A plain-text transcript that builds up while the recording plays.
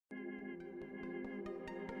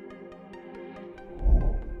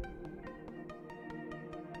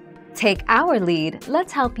Take our lead,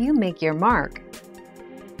 let's help you make your mark.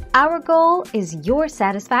 Our goal is your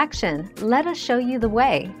satisfaction. Let us show you the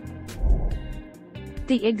way.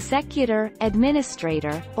 The executor,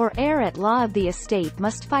 administrator, or heir-at-law of the estate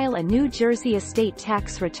must file a New Jersey estate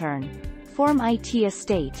tax return, Form IT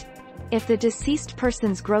Estate, if the deceased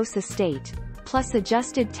person's gross estate, plus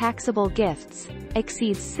adjusted taxable gifts,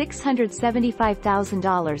 exceeds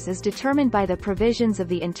 $675,000 as determined by the provisions of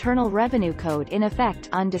the Internal Revenue Code in effect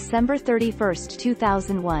on December 31,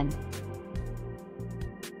 2001.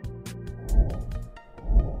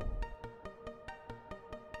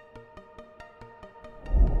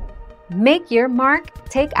 Make your mark,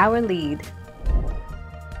 take our lead.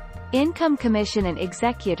 Income Commission and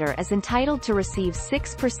executor is entitled to receive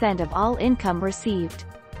 6% of all income received.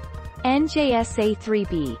 NJSA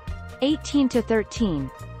 3B 18-13,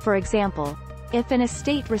 for example, if an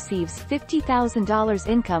estate receives $50,000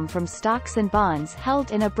 income from stocks and bonds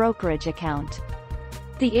held in a brokerage account,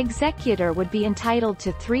 the executor would be entitled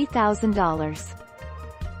to $3,000.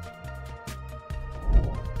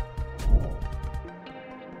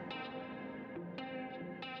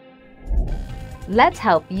 Let's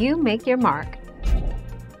help you make your mark.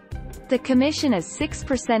 The commission is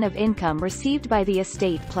 6% of income received by the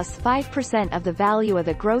estate plus 5% of the value of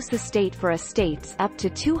the gross estate for estates up to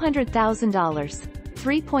 $200,000,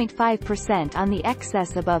 3.5% on the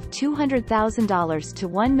excess above $200,000 to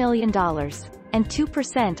 $1 million, and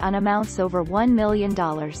 2% on amounts over $1 million.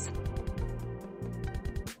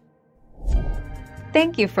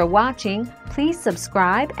 Thank you for watching. Please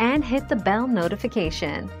subscribe and hit the bell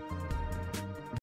notification.